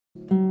I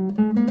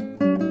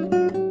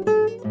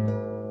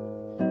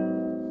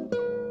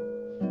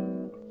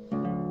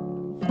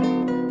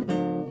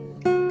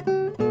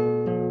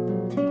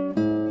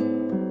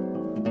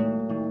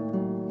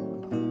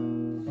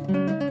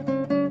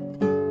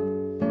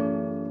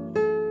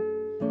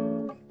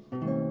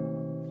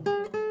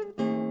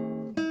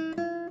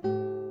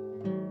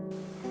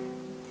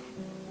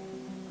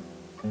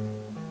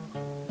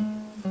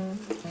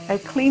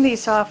clean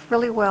these off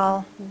really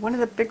well. One of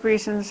the big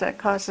reasons that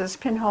causes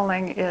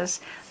pinholing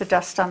is the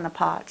dust on the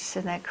pots,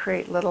 and that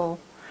create little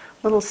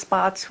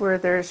spots where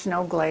there's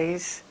no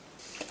glaze.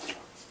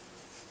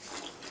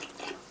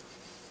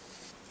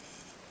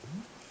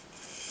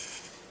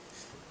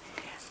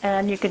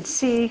 And you can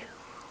see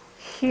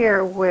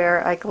here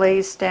where I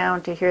glazed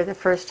down to here the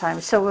first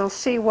time. So we'll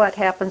see what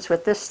happens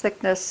with this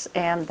thickness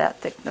and that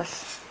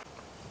thickness.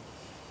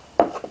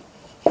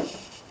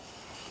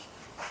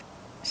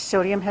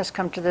 Sodium has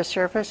come to the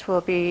surface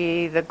will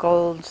be the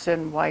golds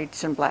and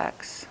whites and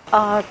blacks.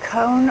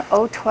 Cone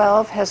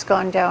 012 has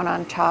gone down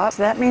on top.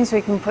 So that means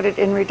we can put it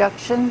in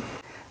reduction.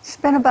 It's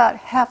been about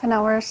half an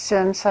hour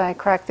since I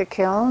cracked the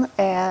kiln,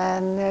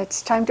 and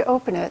it's time to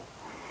open it.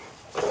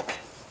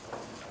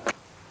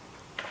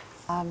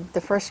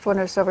 The first one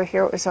was over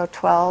here, it was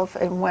 012,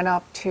 and went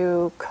up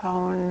to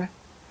cone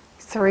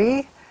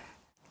 3.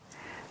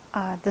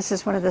 This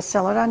is one of the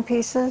celadon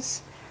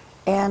pieces,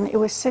 and it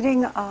was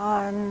sitting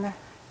on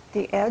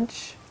the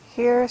edge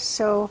here,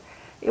 so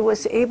it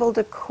was able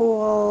to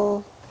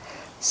cool,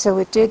 so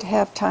it did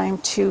have time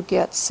to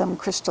get some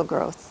crystal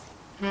growth.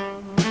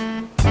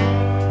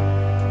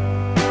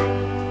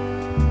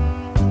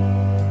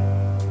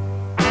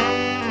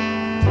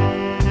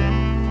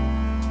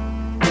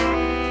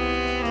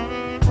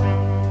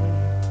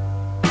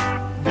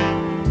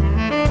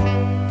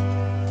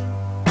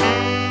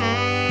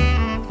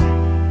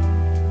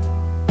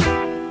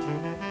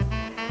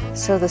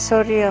 So the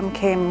sodium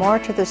came more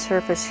to the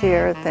surface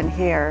here than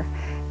here,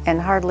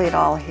 and hardly at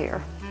all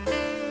here.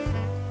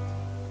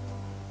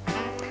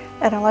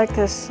 And I like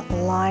this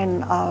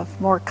line of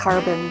more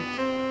carbon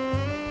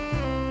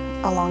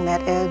along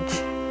that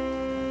edge.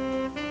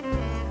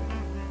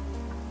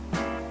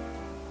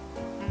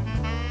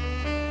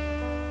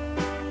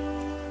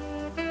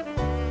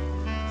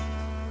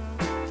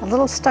 A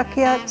little stuck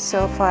yet,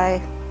 so if I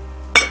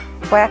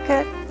whack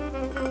it,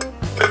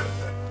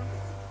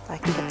 I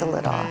can get the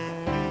lid off.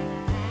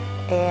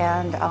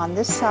 And on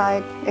this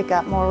side, it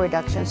got more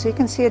reduction. So you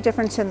can see a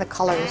difference in the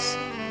colors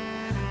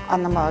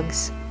on the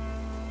mugs.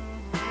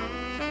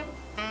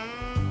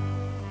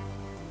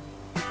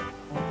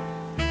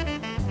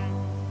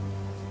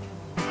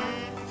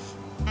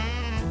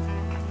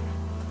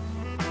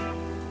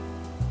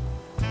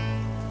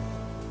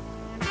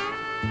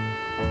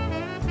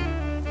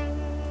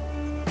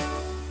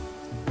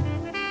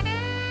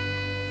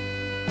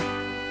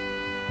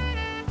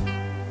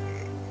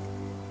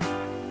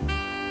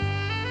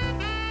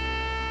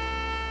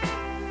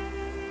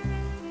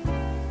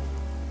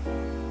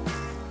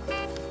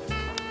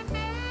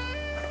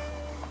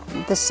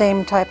 The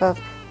same type of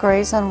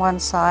grays on one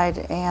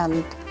side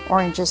and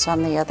oranges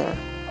on the other,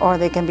 or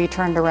they can be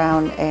turned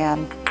around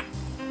and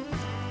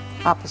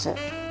opposite.